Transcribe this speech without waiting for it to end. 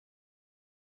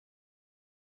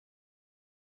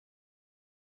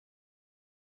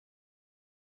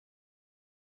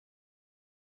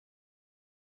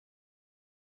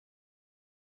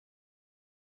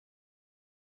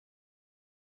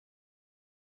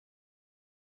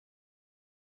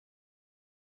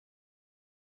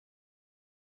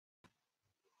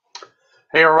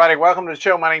Hey everybody, welcome to the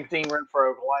show. My name's Dean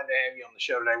Renfro. Glad to have you on the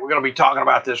show today. We're going to be talking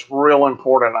about this real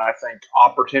important, I think,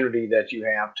 opportunity that you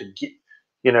have to get,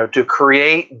 to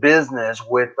create business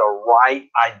with the right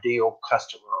ideal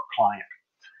customer or client.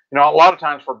 A lot of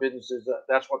times for businesses,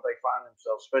 that's what they find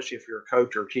themselves, especially if you're a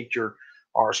coach or a teacher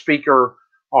or a speaker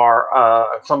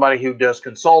or somebody who does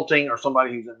consulting or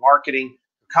somebody who's in marketing,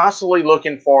 constantly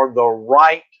looking for the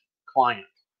right client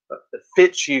that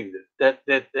fits you,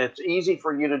 that's easy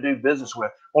for you to do business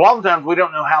with. Well, oftentimes we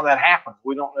don't know how that happens.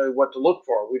 We don't know what to look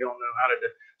for. We don't know how to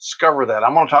discover that.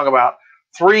 I'm going to talk about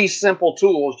 3 simple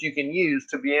tools you can use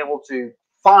to be able to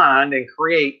find and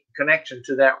create connection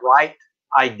to that right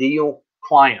ideal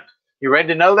client. You ready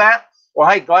to know that? Well,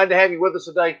 hey, glad to have you with us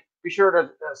today. Be sure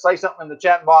to say something in the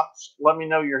chat box. Let me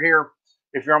know you're here.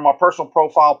 If you're on my personal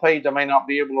profile page, I may not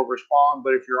be able to respond,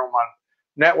 but if you're on my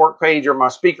network page or my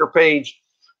speaker page,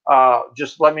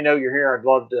 just let me know you're here. I'd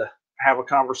love to have a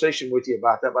conversation with you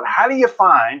about that. But how do you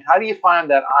find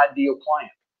that ideal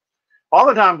client?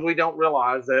 Oftentimes we don't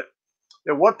realize that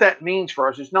what that means for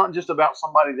us is not just about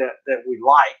somebody that we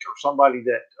like or somebody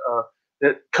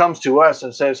that comes to us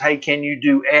and says, hey, can you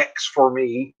do X for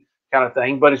me, kind of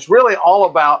thing. But it's really all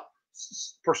about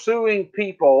pursuing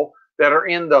people that are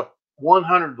in the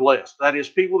 100 list. That is,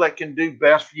 people that can do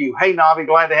best for you. Hey, Navi,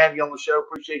 glad to have you on the show.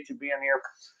 Appreciate you being here.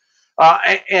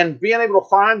 And being able to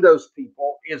find those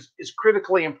people is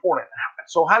critically important.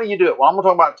 So how do you do it? Well, I'm going to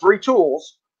talk about 3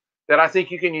 tools that I think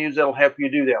you can use that'll help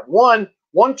you do that.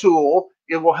 One tool,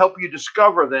 it will help you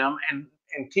discover them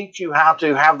and teach you how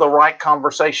to have the right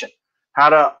conversation, how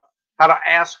to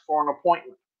ask for an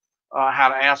appointment, how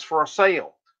to ask for a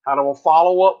sale, how to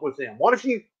follow up with them. What if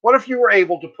you were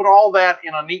able to put all that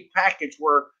in a neat package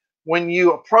where when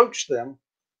you approach them,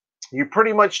 you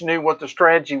pretty much knew what the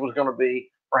strategy was going to be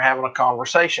for having a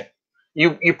conversation.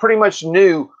 You pretty much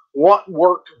knew what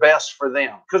worked best for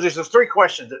them, because there's 3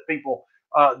 questions that people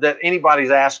that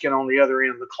anybody's asking on the other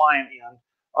end, the client end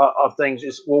of things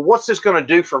is, well, what's this going to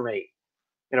do for me?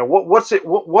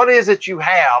 What is it you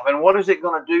have, and what is it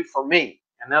going to do for me?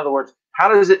 In other words, how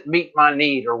does it meet my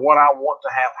need or what I want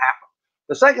to have happen?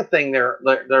 The second thing they're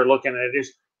looking at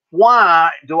is,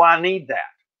 why do I need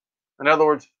that? In other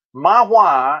words, my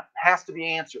why has to be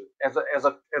answered as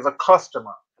a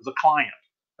customer, as a client.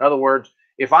 In other words,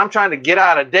 if I'm trying to get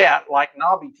out of debt, like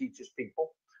Nabi teaches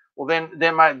people, well, then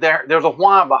there's a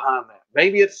why behind that.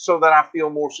 Maybe it's so that I feel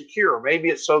more secure. Maybe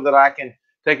it's so that I can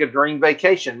take a dream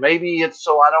vacation. Maybe it's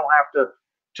so I don't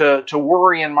have to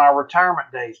worry in my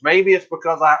retirement days. Maybe it's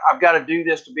because I've got to do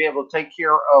this to be able to take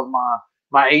care of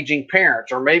my aging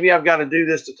parents, or maybe I've got to do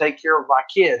this to take care of my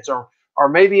kids, or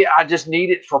maybe I just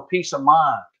need it for peace of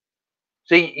mind.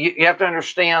 See, you have to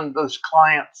understand those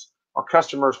clients or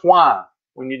customers' why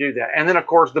when you do that. And then, of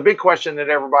course, the big question that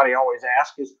everybody always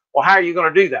asks is, well, how are you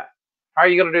going to do that? How are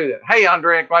you going to do that? Hey,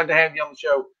 Andrea, glad to have you on the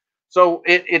show. So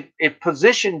it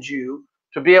positions you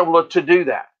to be able to do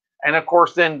that. And, of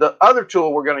course, then the other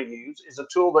tool we're going to use is a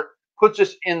tool that puts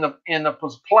us in the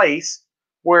place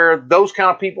where those kind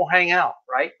of people hang out,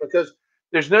 right? Because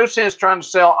there's no sense trying to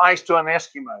sell ice to an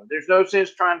Eskimo. There's no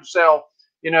sense trying to sell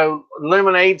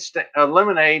lemonade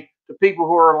to people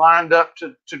who are lined up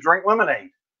to drink lemonade.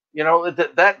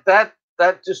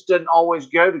 That just doesn't always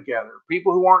go together.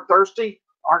 People who aren't thirsty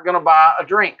aren't going to buy a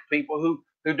drink. People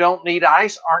who don't need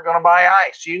ice aren't going to buy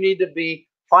ice. You need to be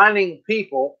finding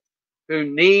people who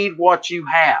need what you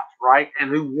have, right? And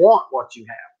who want what you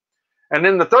have. And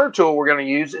then the third tool we're going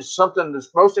to use is something that's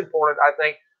most important, I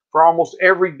think, for almost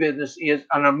every business, is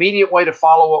an immediate way to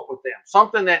follow up with them.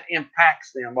 Something that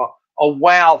impacts them, a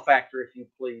wow factor, if you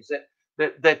please,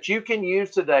 that you can use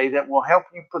today that will help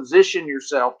you position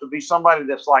yourself to be somebody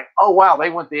that's like, oh, wow, they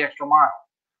went the extra mile.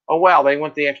 Oh, wow, they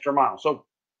went the extra mile. So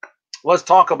let's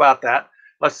talk about that.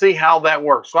 Let's see how that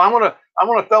works. So I'm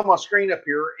gonna throw my screen up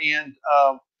here, and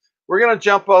we're gonna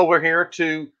jump over here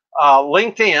to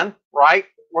LinkedIn, right?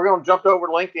 We're gonna jump over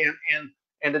to LinkedIn,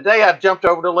 and today I jumped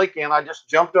over to LinkedIn. I just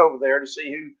jumped over there to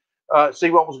see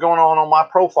what was going on my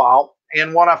profile.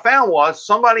 And what I found was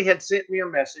somebody had sent me a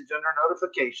message under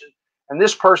notification, and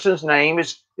this person's name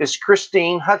is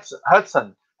Christine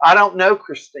Hudson. I don't know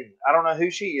Christine. I don't know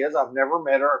who she is. I've never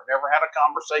met her. I've never had a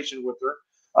conversation with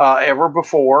her ever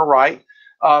before, right?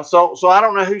 So I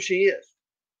don't know who she is.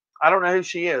 I don't know who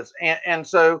she is. And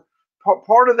so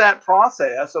part of that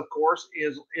process, of course,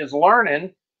 is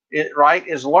learning it, right?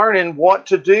 Is learning what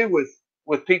to do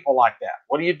with people like that.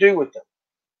 What do you do with them?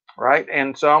 Right.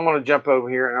 And so I'm going to jump over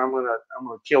here, and I'm going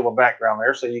to kill the background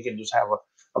there so you can just have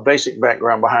a basic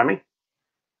background behind me.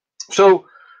 So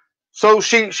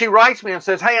she writes me and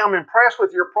says, hey, I'm impressed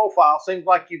with your profile. Seems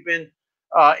like you've been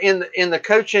in the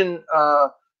coaching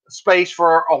space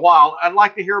for a while. I'd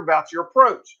like to hear about your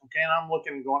approach. Okay, and I'm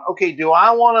looking and going, okay, do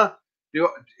I want to do?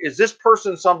 Is this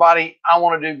person somebody I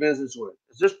want to do business with?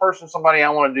 Is this person somebody I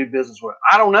want to do business with?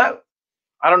 I don't know.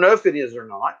 I don't know if it is or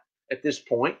not at this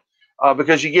point,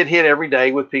 because you get hit every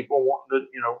day with people wanting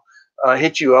to,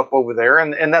 hit you up over there,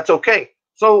 and that's okay.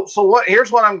 So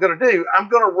here's what I'm going to do. I'm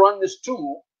going to run this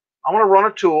tool. I'm going to run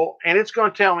a tool, and it's going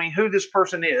to tell me who this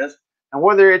person is and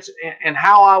whether it's and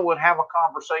how I would have a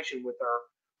conversation with her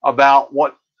about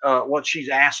what she's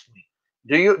asked me.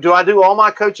 Do I do all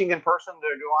my coaching in person,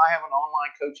 or do I have an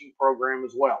online coaching program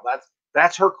as well?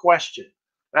 That's her question.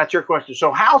 That's your question.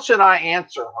 So how should I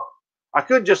answer her? I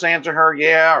could just answer her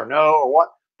yeah or no or what,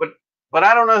 but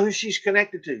I don't know who she's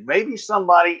connected to. Maybe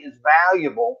somebody is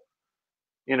valuable,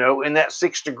 in that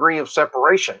 6th degree of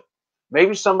separation.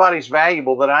 Maybe somebody's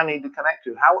valuable that I need to connect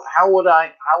to. How would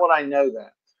I know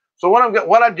that? So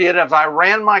what I did is I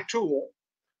ran my tool.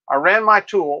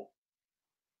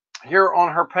 Here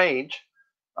on her page,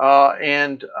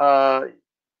 and I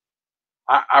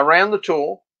ran the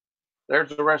tool. There's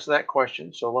the rest of that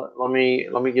question. So let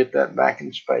me get that back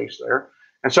in space there.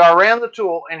 And so I ran the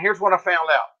tool, and here's what I found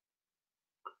out.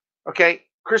 Okay,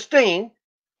 Christine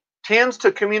tends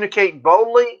to communicate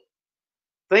boldly,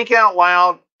 think out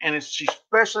loud, and she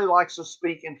especially likes to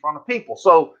speak in front of people.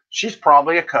 So she's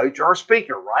probably a coach or a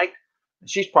speaker, right?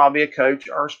 She's probably a coach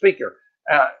or a speaker.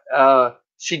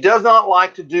 She does not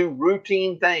like to do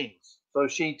routine things. So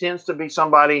she tends to be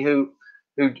somebody who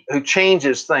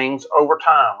changes things over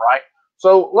time, right?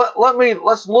 So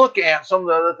let's look at some of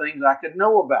the other things I could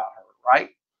know about her, right?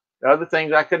 The other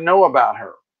things I could know about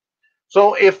her.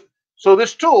 So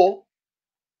this tool,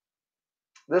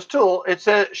 it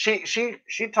says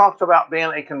she talks about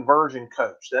being a conversion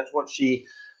coach.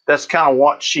 That's kind of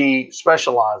what she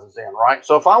specializes in, right?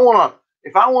 So if I want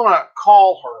to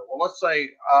call her, well, let's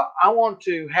say I want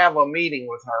to have a meeting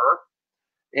with her,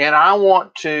 and I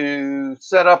want to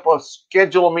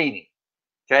schedule a meeting.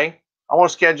 Okay, I want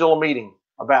to schedule a meeting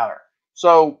about her.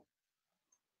 So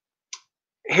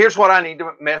here's what I need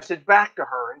to message back to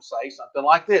her and say something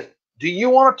like this: do you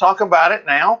want to talk about it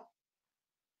now?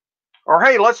 Or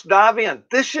hey, let's dive in.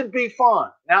 This should be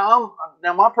fun. Now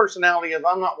my personality is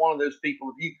I'm not one of those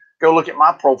people. If you go look at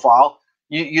my profile,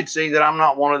 you'd see that I'm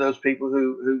not one of those people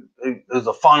who's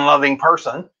a fun-loving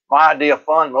person. My idea of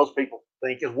fun, most people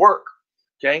think, is work.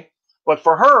 Okay, but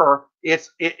for her,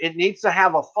 it needs to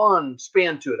have a fun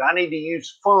spin to it. I need to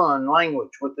use fun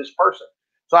language with this person.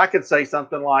 So I could say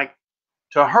something like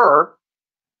to her,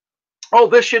 "Oh,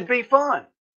 this should be fun.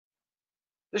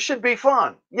 This should be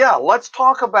fun. Yeah, let's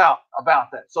talk about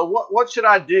that." So what should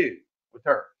I do with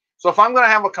her? So if I'm going to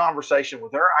have a conversation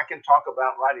with her, I can talk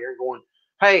about right here going,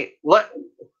 hey,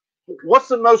 what's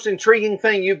the most intriguing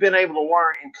thing you've been able to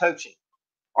learn in coaching?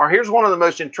 Or here's one of the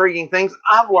most intriguing things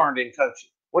I've learned in coaching.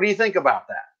 What do you think about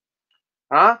that?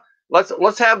 Huh?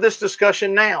 Let's have this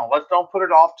discussion now. Let's don't put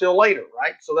it off till later,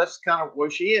 right? So that's kind of where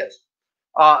she is.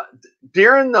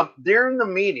 During the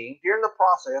meeting, during the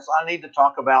process, I need to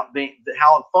talk about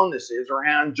how fun this is or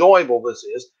how enjoyable this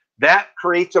is. That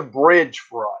creates a bridge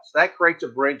for us.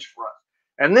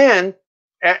 And then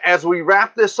as we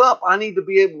wrap this up, I need to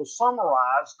be able to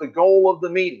summarize the goal of the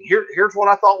meeting. Here's what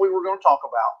I thought we were going to talk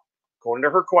about, according to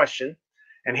her question.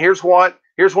 And here's what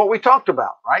we talked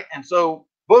about, right? And so,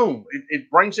 boom, it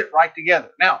brings it right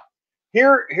together. Now,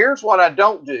 here's what I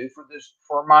don't do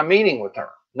for my meeting with her.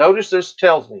 Notice this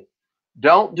tells me,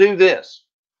 don't do this.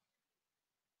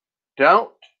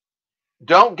 Don't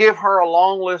give her a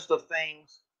long list of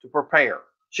things to prepare.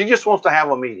 She just wants to have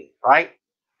a meeting, right?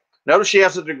 Notice she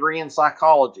has a degree in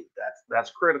psychology. That's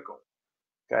critical.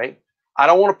 Okay. I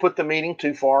don't want to put the meeting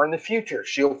too far in the future.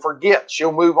 She'll forget.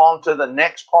 She'll move on to the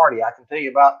next party. I can tell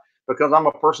you about, because I'm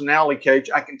a personality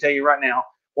coach, I can tell you right now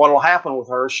what will happen with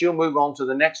her. She'll move on to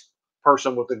the next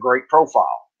person with a great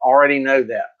profile. Already know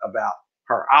that about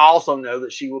her. I also know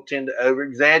that she will tend to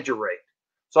over-exaggerate.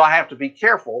 So I have to be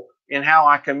careful in how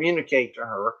I communicate to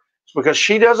her. It's because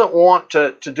she doesn't want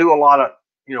to do a lot of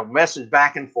message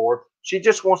back and forth. She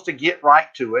just wants to get right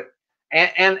to it.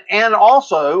 And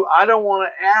also, I don't want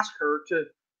to ask her to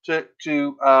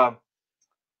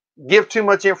give too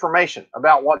much information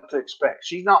about what to expect.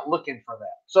 She's not looking for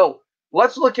that. So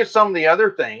let's look at some of the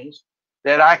other things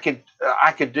that I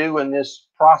could do in this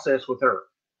process with her.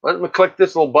 Let me click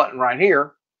this little button right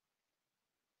here.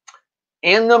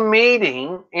 In the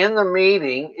meeting,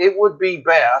 it would be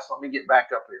best. Let me get back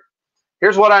up here.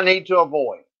 Here's what I need to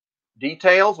avoid.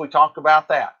 Details, we talked about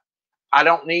that. I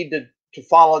don't need to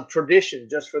follow tradition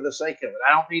just for the sake of it.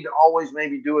 I don't need to always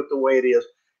maybe do it the way it is.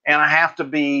 And I have to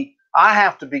be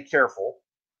careful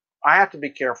I have to be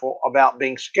careful about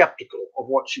being skeptical of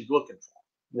what she's looking for.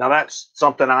 Now, that's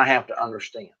something I have to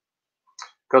understand,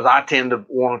 because I tend to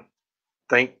want to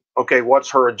think, okay,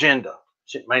 what's her agenda?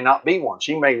 It may not be one.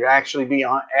 She may actually be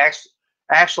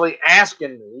actually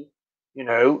asking me,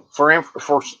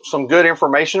 for some good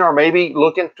information, or maybe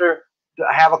looking to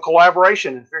have a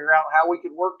collaboration and figure out how we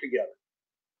could work together.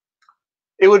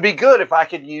 It would be good if I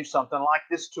could use something like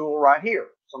this tool right here,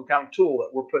 some kind of tool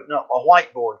that we're putting up, a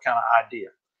whiteboard kind of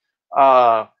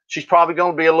idea. She's probably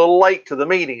going to be a little late to the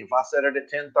meeting. If I set it at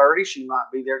 10:30, she might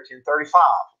be there at 10:35.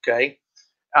 Okay.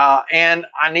 And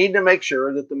I need to make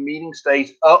sure that the meeting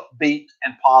stays upbeat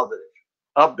and positive.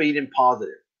 Upbeat and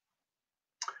positive.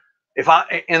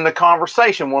 In the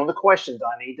conversation, one of the questions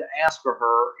I need to ask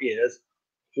her is,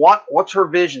 what's her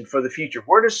vision for the future?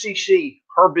 Where does she see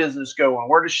her business going?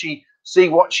 Where does she see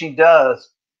what she does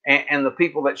and the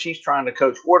people that she's trying to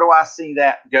coach? Where do I see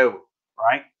that going?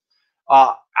 Right?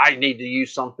 I need to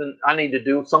use something. I need to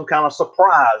do some kind of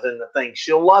surprise in the thing.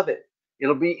 She'll love it.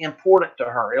 It'll be important to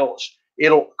her.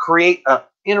 It'll create an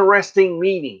interesting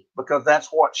meeting, because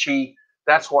that's what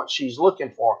she's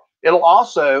looking for. It'll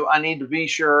also, I need to be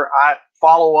sure I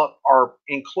follow up or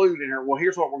include in her, well,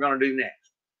 here's what we're going to do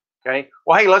next. Okay.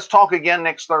 Well, hey, let's talk again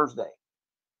next Thursday.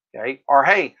 Okay. Or,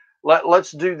 hey,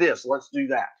 let's do this. Let's do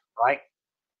that. Right.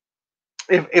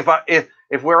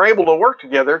 If we're able to work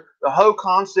together, the whole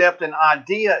concept and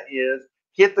idea is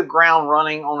hit the ground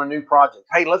running on a new project.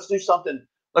 Hey, let's do something.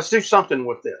 Let's do something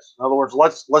with this. In other words,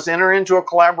 let's enter into a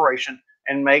collaboration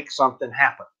and make something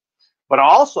happen. But I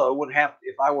also would have,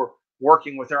 if I were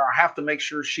working with her, I have to make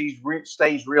sure she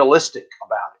stays realistic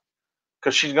about it,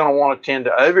 because she's going to want to tend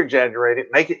to over-exaggerate it,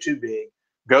 make it too big,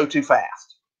 go too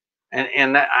fast.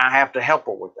 And that, I have to help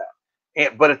her with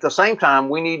that. But at the same time,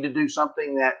 we need to do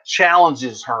something that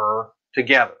challenges her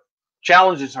together.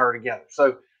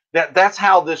 So that's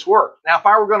how this works. Now, if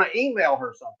I were going to email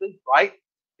her something, right,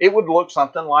 it would look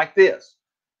something like this.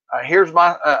 Here's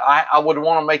my, I would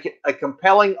want to make it a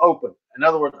compelling open. In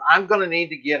other words, I'm going to need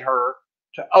to get her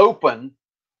to open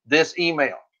this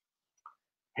email.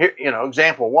 Here,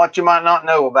 example, what you might not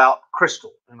know about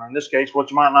Crystal. And in this case, what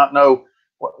you might not know,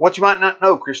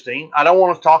 Christine. I don't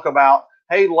want to talk about,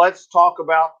 hey, let's talk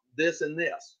about this and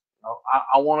this.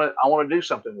 I want to do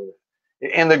something with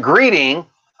it. In the greeting,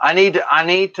 I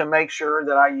need to make sure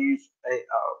that I use a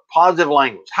positive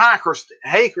language. Hi, Christine.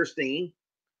 Hey, Christine.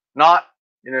 Not,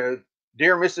 dear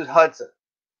Mrs. Hudson.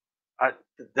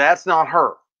 That's not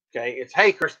her. Okay. It's,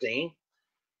 hey, Christine.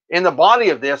 In the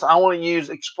body of this, I want to use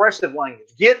expressive language.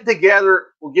 Get together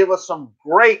will give us some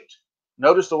great,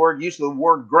 notice the word, use the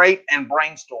word great, and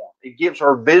brainstorm. It gives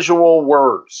her visual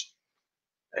words.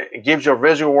 It gives her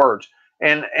visual words.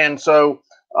 And so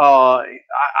I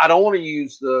don't want to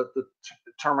use the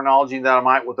terminology that I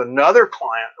might with another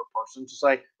client or person to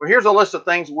say, well, here's a list of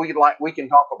things we can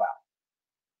talk about.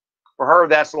 For her,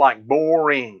 that's like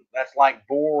boring.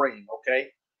 Okay.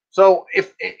 So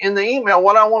if in the email,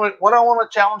 what I want to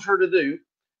challenge her to do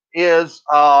is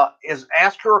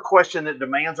ask her a question that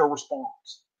demands a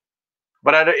response.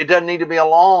 But it doesn't need to be a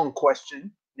long question.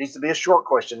 It needs to be a short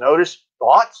question. Notice,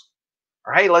 thoughts?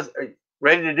 Or, hey,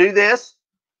 ready to do this?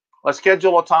 Let's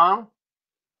schedule a time.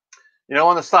 In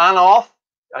the sign off,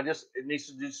 it needs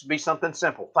to just be something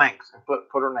simple. Thanks, and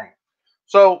put her name.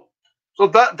 So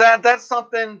that's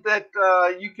something that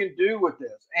you can do with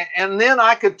this. And then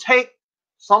I could take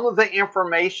some of the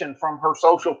information from her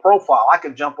social profile. I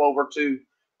could jump over to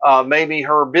maybe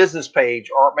her business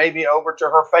page, or maybe over to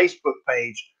her Facebook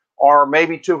page, or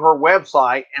maybe to her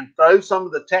website, and throw some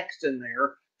of the text in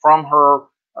there from her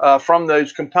from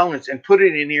those components and put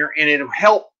it in here, and it'll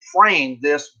help frame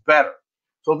this better.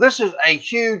 So this is a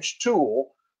huge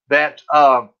tool that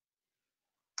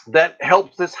that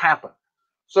helps this happen.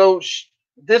 So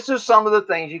this is some of the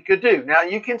things you could do. Now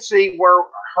you can see where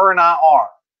her and I are.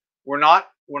 We're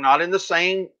not in the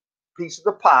same piece of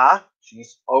the pie.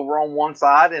 She's over on one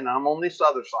side and I'm on this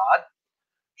other side.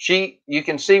 You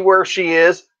can see where she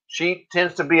is. She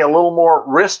tends to be a little more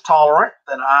risk tolerant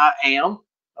than I am.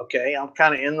 Okay, I'm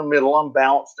kind of in the middle. I'm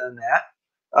balanced in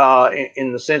that,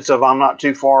 in the sense of I'm not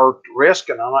too far risk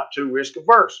and I'm not too risk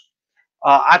averse.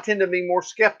 I tend to be more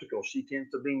skeptical. She tends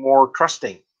to be more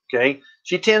trusting. Okay,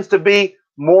 she tends to be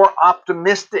more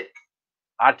optimistic.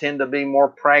 I tend to be more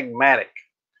pragmatic.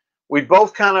 We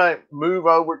both kind of move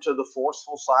over to the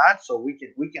forceful side, so we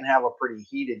can have a pretty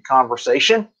heated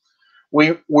conversation.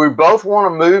 We both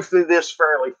want to move through this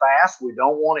fairly fast. We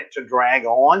don't want it to drag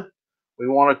on. We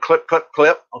want to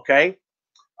clip. Okay.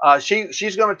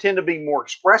 She's going to tend to be more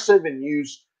expressive and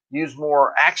use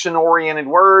more action-oriented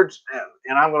words,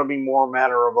 and I'm going to be more a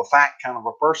matter of a fact kind of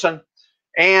a person.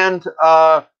 And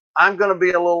I'm going to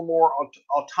be a little more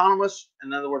autonomous.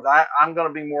 In other words, I'm going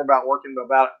to be more about working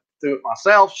about it through it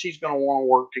myself. She's going to want to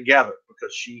work together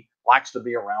because she likes to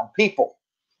be around people.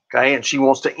 Okay. And she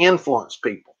wants to influence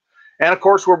people. And of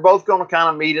course, we're both going to kind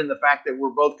of meet in the fact that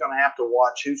we're both going to have to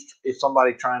watch if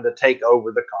somebody trying to take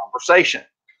over the conversation.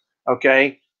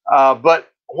 Okay. But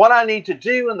what I need to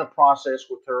do in the process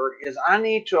with her is I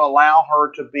need to allow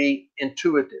her to be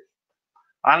intuitive.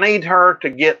 I need her to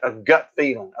get a gut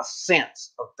feeling, a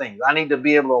sense of things. I need to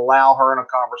be able to allow her in a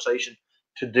conversation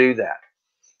to do that.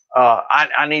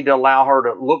 I need to allow her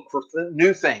to look for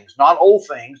new things, not old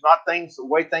things, not things the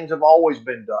way things have always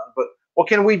been done, but what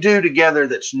can we do together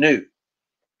that's new?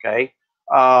 Okay.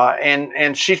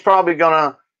 And she's probably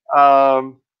going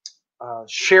to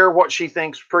share what she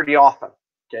thinks pretty often.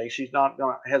 Okay. She's not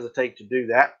going to hesitate to do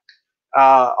that.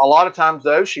 A lot of times,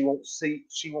 though, she won't see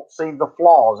the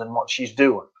flaws in what she's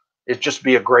doing. It'd just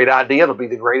be a great idea. It'll be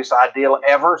the greatest idea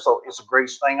ever. So it's the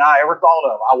greatest thing I ever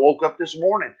thought of. I woke up this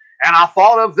morning and I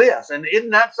thought of this, and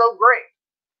isn't that so great?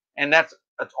 And that's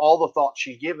all the thought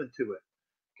she's given to it.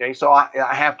 Okay, so I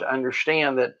have to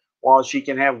understand that while she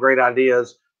can have great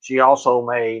ideas, she also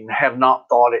may have not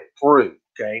thought it through.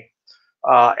 Okay,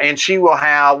 and she will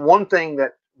have one thing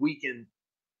that we can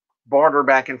barter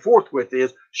back and forth with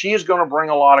is she is going to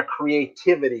bring a lot of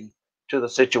creativity to the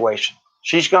situation.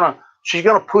 She's going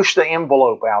to push the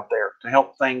envelope out there to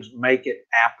help things make it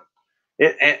happen.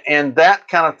 And that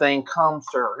kind of thing comes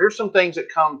to her. Here's some things that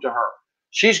come to her.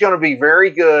 She's going to be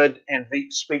very good and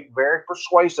speak very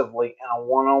persuasively in a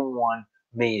one-on-one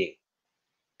meeting.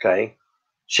 Okay,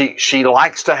 she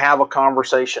likes to have a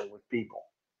conversation with people.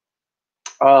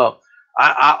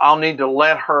 I'll need to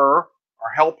let her or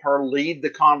help her lead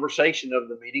the conversation of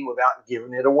the meeting without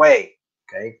giving it away.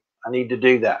 Okay. I need to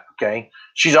do that. Okay.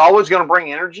 She's always going to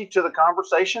bring energy to the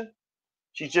conversation.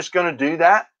 She's just going to do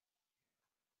that.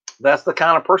 That's the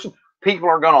kind of person. People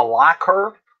are going to like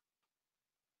her.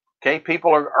 Okay.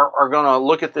 People are going to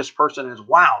look at this person as,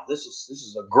 wow, this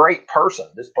is a great person.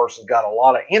 This person's got a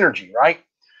lot of energy, right?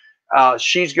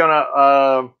 She's going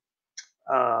to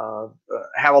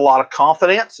have a lot of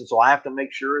confidence. And so I have to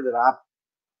make sure that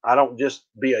I don't just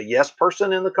be a yes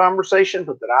person in the conversation,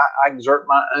 but that I exert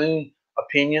my own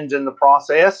opinions in the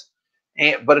process.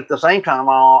 But at the same time,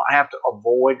 I have to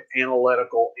avoid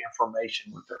analytical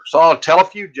information with her. So I'll tell a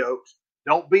few jokes.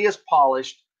 Don't be as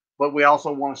polished, but we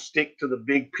also want to stick to the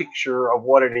big picture of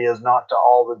what it is, not to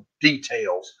all the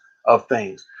details of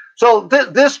things. So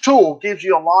this tool gives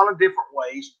you a lot of different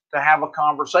ways to have a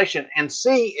conversation and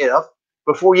see if,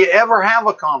 before you ever have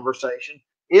a conversation,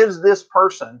 is this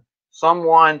person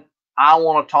someone I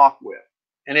want to talk with?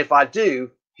 And if I do,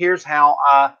 here's how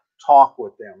I talk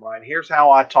with them, right? Here's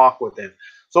how I talk with them.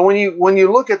 So when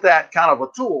you look at that kind of a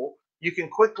tool, you can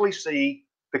quickly see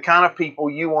the kind of people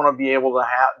you want to be able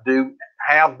to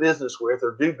have business with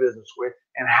or do business with,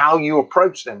 and how you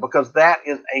approach them, because that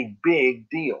is a big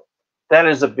deal. That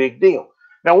is a big deal.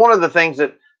 Now, one of the things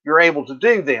that you're able to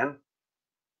do then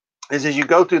is, as you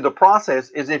go through the process,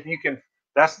 is if you can,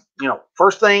 that's,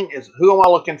 first thing is, who am I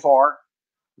looking for?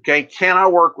 Okay, can I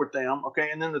work with them? Okay,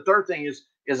 and then the third thing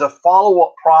is a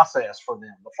follow-up process for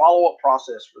them. The follow-up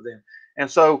process for them. And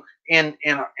so in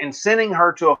sending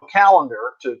her to a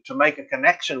calendar to make a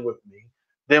connection with me,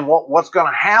 then what's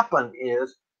going to happen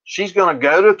is she's going to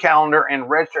go to a calendar and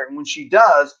register. And when she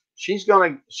does, she's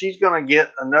going to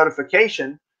get a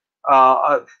notification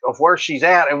of where she's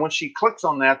at. And when she clicks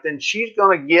on that, then she's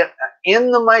going to get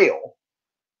in the mail.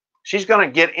 She's going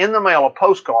to get in the mail a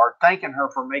postcard thanking her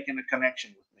for making a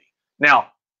connection with me. Now,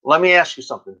 let me ask you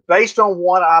something. Based on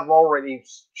what I've already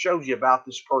showed you about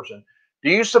this person,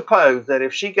 do you suppose that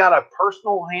if she got a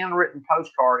personal handwritten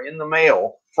postcard in the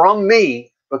mail from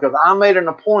me because I made an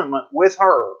appointment with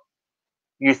her,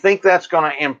 you think that's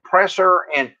going to impress her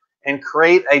and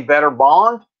create a better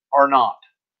bond or not?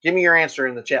 Give me your answer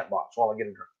in the chat box while I get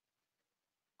a drink.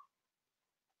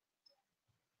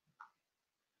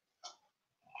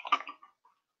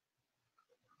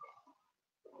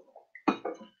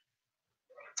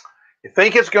 You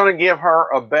think it's going to give her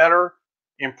a better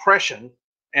impression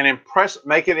and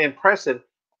make it impressive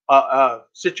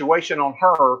situation on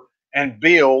her and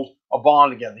build a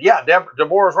bond together? Yeah,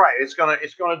 Deborah's right. It's going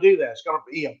to do that. It's going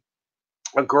to be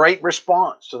a great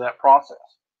response to that process.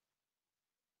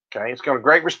 Okay, it's got a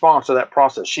great response to that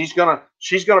process. She's gonna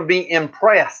be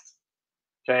impressed.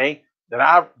 Okay, that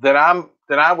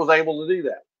I was able to do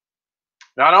that.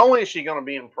 Not only is she going to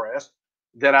be impressed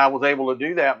that I was able to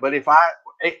do that, but if I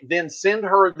then send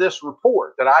her this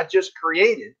report that I just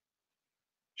created,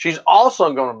 she's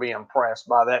also going to be impressed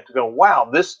by that, to go, wow,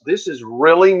 this is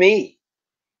really me.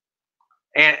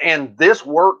 And this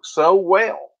works so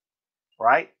well,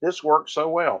 right? This works so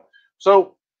well.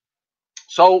 So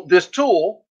this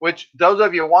tool, which those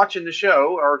of you watching the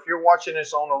show, or if you're watching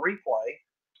this on a replay,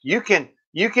 you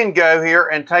can go here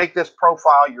and take this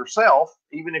profile yourself,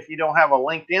 even if you don't have a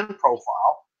LinkedIn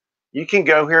profile. You can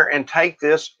go here and take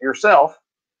this yourself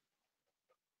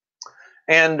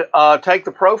and take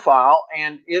the profile,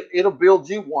 and it'll build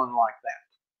you one like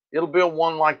that. It'll build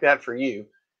one like that for you,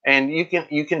 and you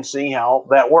can see how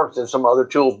that works. There's some other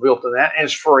tools built in that, and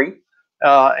it's free,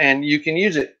 and you can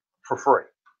use it for free.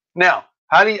 Now,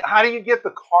 how do you get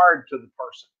the card to the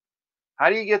person? How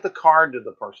do you get the card to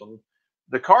the person?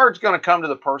 The card's going to come to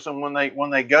the person when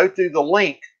they go through the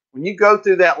link. When you go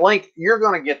through that link, you're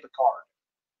going to get the card.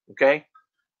 Okay.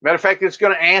 Matter of fact, it's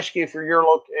going to ask you for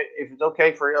if it's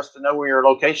okay for us to know where your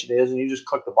location is, and you just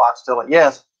click the box, tell it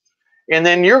yes, and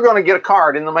then you're going to get a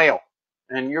card in the mail.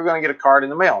 And you're going to get a card in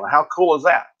the mail. Now, how cool is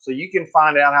that? So you can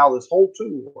find out how this whole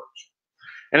tool works.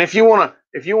 And if you want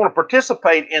to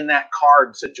participate in that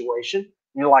card situation,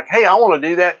 you're like, hey, I want to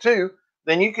do that too.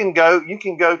 Then you can go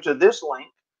to this link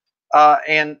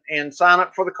and sign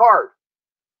up for the card.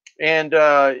 And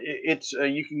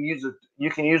you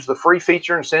can use the free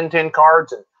feature and send 10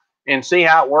 cards and see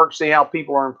how it works, see how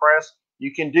people are impressed.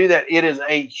 You can do that. It is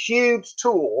a huge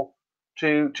tool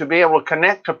to be able to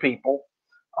connect to people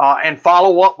and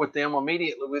follow up with them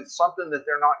immediately with something that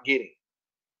they're not getting.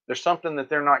 There's something that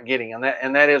they're not getting,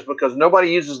 and that is because nobody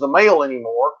uses the mail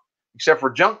anymore except for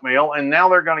junk mail, and now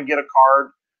they're going to get a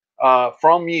card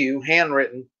from you,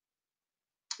 handwritten,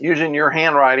 using your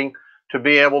handwriting to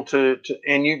be able to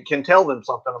and you can tell them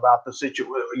something about the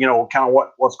situation, kind of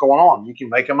what's going on. You can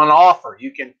make them an offer.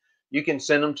 You can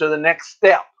send them to the next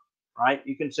step, right?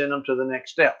 You can send them to the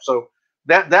next step. So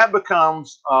that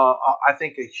becomes, I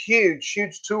think, a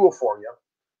huge tool for you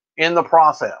in the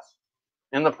process,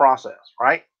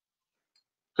 right?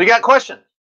 So you got questions?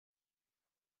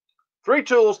 3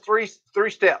 tools, three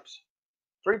steps.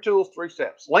 3 tools, 3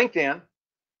 steps. LinkedIn,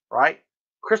 right?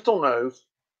 Crystal knows,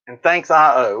 and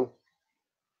Thanks.io.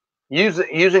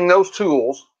 Using those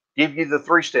tools give you the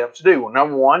 3 steps to do. Well,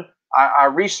 number 1, I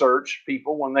research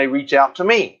people when they reach out to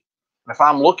me. If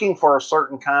I'm looking for a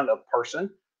certain kind of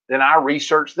person, then I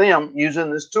research them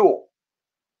using this tool.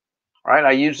 Right?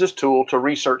 I use this tool to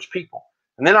research people.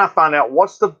 And then I find out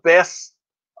what's the best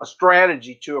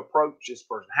strategy to approach this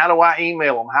person. How do I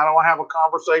email them? How do I have a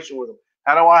conversation with them?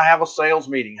 How do I have a sales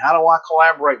meeting? How do I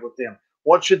collaborate with them?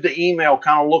 What should the email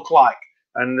kind of look like?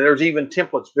 And there's even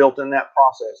templates built in that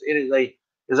process. It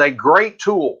is a great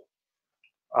tool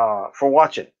for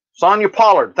watching. Sonia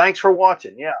Pollard, thanks for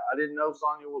watching. Yeah, I didn't know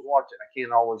Sonia was watching. I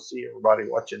can't always see everybody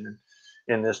watching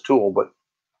in this tool,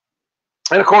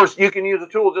 and of course you can use a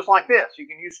tool just like this. You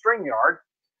can use StreamYard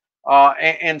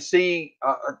and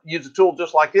use a tool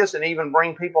just like this, and even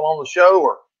bring people on the show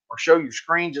or show your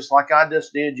screen just like I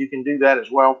just did. You can do that as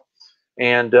well.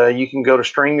 And you can go to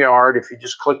StreamYard if you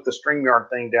just click the StreamYard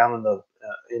thing down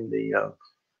in the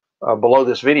below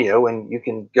this video, and you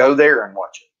can go there and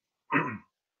watch it.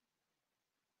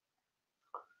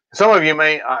 Some of you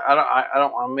may, I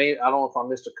don't know if I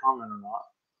missed a comment or not,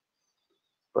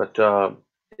 but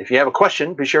if you have a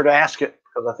question, be sure to ask it,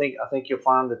 because I think you'll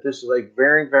find that this is a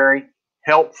very, very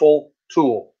helpful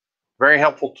tool. Very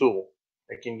helpful tool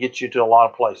that can get you to a lot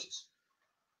of places.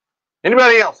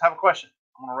 Anybody else have a question?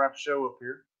 I'm going to wrap the show up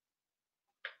here.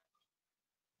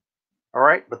 All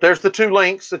right, but there's the 2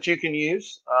 links that you can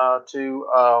use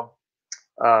to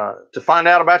find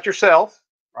out about yourself,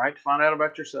 right? To find out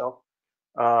about yourself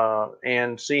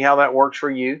and see how that works for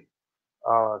you.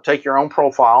 Take your own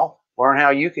profile, learn how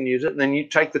you can use it, and then you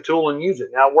take the tool and use it.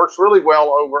 Now, it works really well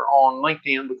over on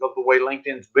LinkedIn because of the way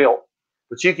LinkedIn's built,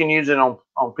 but you can use it on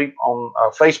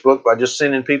Facebook by just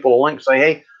sending people a link.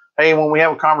 Say, hey, when we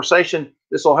have a conversation,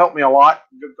 this will help me a lot.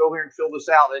 Go here and fill this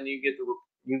out, and you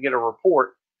get a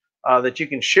report that you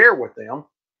can share with them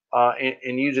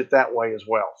and use it that way as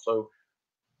well. So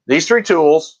these 3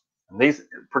 tools,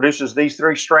 produces these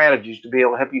 3 strategies to be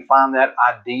able to help you find that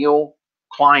ideal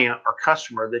client or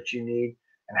customer that you need,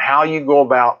 and how you go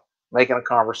about making a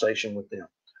conversation with them.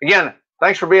 Again,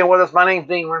 thanks for being with us. My name's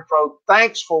Dean Renfro.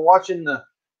 Thanks for watching the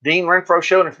Dean Renfro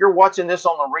Show. And if you're watching this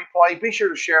on the replay, be sure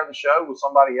to share the show with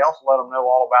somebody else. Let them know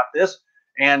all about this.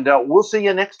 And we'll see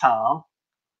you next time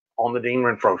on the Dean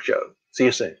Renfro Show. See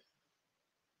you soon.